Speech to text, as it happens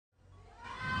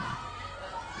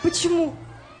Почему?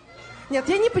 Нет,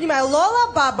 я не понимаю.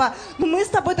 Лола, Баба, ну мы с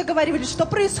тобой договаривались, что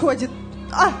происходит?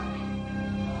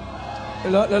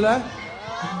 Lola?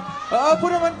 Opo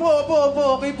naman po,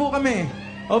 opo. Okay po kami.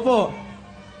 Opo.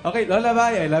 Okay, Lola,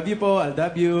 bye. I love you po. I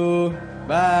love you.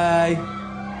 Bye.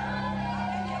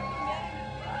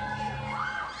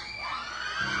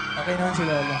 Okay naman si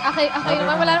Lola. Okay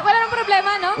naman. Wala nang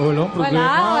problema, no? Walang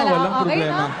problema. Walang okay,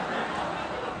 problema. No?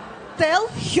 Tell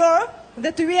her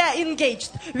that we are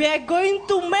engaged. We are going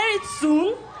to marry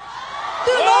soon. Do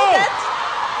you know that?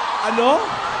 Ano?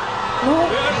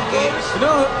 No,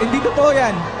 hindi totoo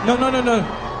yan. No.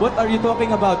 What are you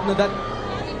talking about? No, that...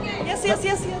 Yes.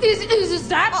 Is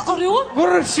that true?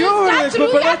 For sure. Is that true?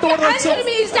 You have to answer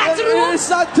me. Is that true? It's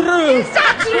not true. Is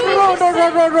that true?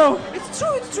 No.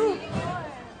 It's true.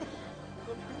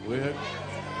 Weird.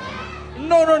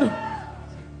 No.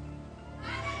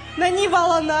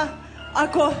 Naniwala na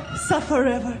ako sa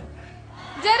forever.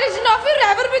 There is no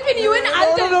forever between you and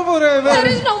Alden. No, forever. There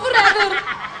is no forever.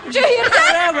 Do you hear that?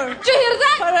 Forever. Do you hear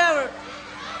that? Forever.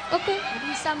 Okay.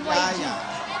 Some YG.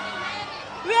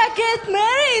 We are get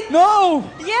married. No.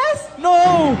 Yes.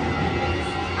 No.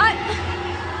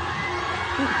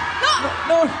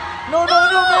 No,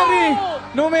 Mary.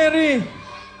 No, Mary.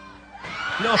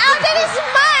 No. Alden is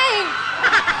mine.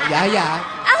 Yeah.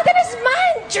 Alden is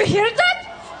mine. Do you hear that?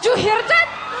 Do you hear that?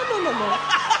 No.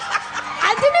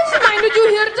 Alden is mine. Did you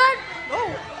hear that? No.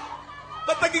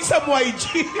 Ba't naging Sam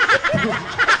YG?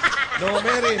 No,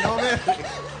 Mary.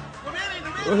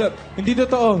 Wala. Hindi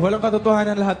totoo. Walang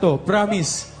katotohanan lahat to.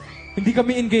 Promise. Hindi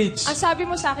kami engaged. Ang sabi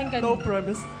mo sa akin kanina. No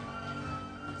promise.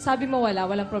 Sabi mo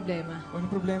walang problema. Walang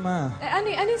problema.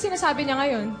 Ano yung sinasabi niya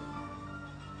ngayon?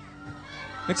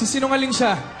 Nagsisinungaling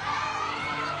siya.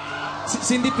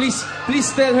 Cindy, please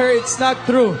tell her it's not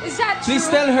true. Is that true? Please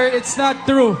tell her it's not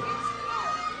true.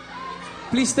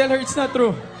 Please tell her it's not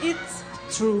true. It's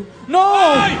true. No!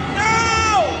 Ay!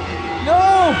 No!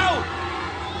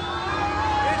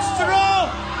 It's true!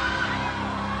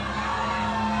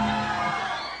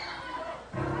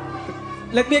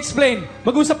 Let me explain.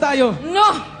 Mag-usap tayo.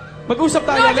 No! Mag-usap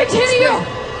tayo. No, I can hear you!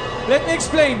 Let me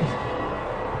explain.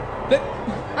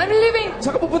 I'm leaving.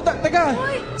 Saan ka pupunta? Teka.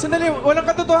 Sandali. Walang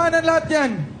katotohanan lahat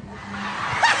yan.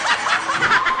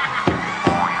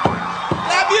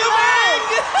 Love you, man!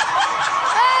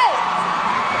 Hey!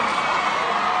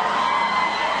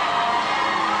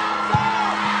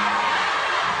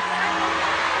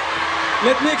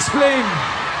 Let me explain.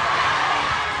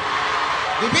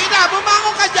 Bibina,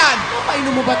 bumangon ka dyan!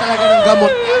 Painom mo ba talaga ng gamot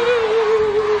yan?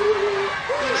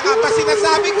 Hindi na pa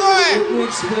sinasabi ko eh. Let me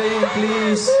explain,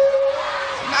 please.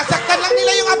 Nasaktan lang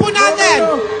nila yung apo natin.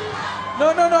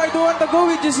 No. I don't want to go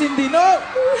with you, Cindy. No!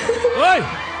 Hoy!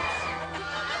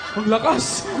 Ang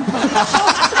lakas.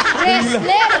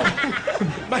 Wrestler!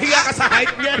 Mahiya ka sa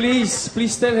height niya.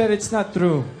 Please tell her it's not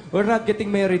true. We're not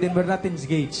getting married and we're not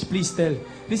engaged. Please tell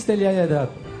Yaya that.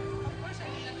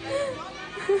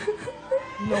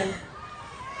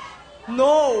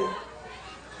 No.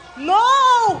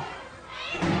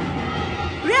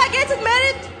 We are getting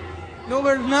married. No,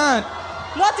 we're not.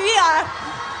 Not we are.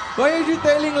 Why are you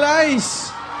telling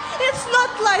lies? It's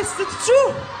not lies. It's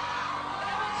true.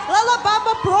 Lala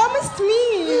Baba promised me.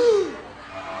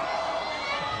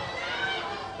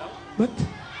 What?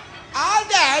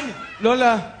 Alden!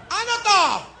 Lola, Ano to?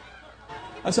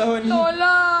 asawa ni...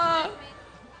 Lola!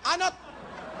 Ano?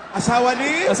 Asawa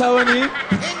ni? Asawa ni...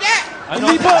 Hindi!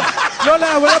 Hindi po! Lola,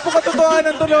 wala po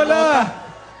katotohanan to, Lola.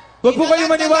 Huwag po kayo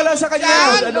maniwala sa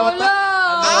kanya. Lola!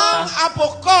 Ang apo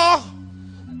ko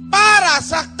para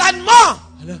saktan mo!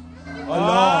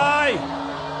 Ay!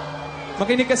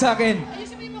 Makinig ka sa akin.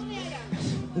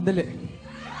 Sandali.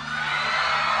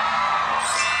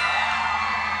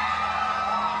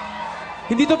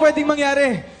 Hindi to pwedeng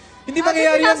mangyari. Hindi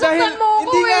mangyayari yan dahil... Sinasaktan mo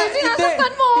ako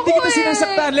Sinasaktan mo ako Hindi kita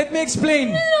sinasaktan. Let me explain.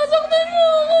 Sinasaktan mo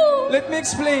ako! Let me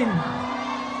explain.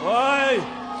 Why?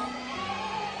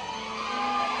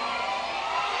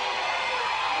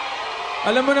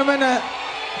 Alam mo naman na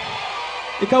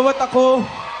ikaw at ako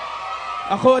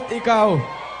at ikaw,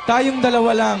 tayong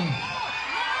dalawa lang.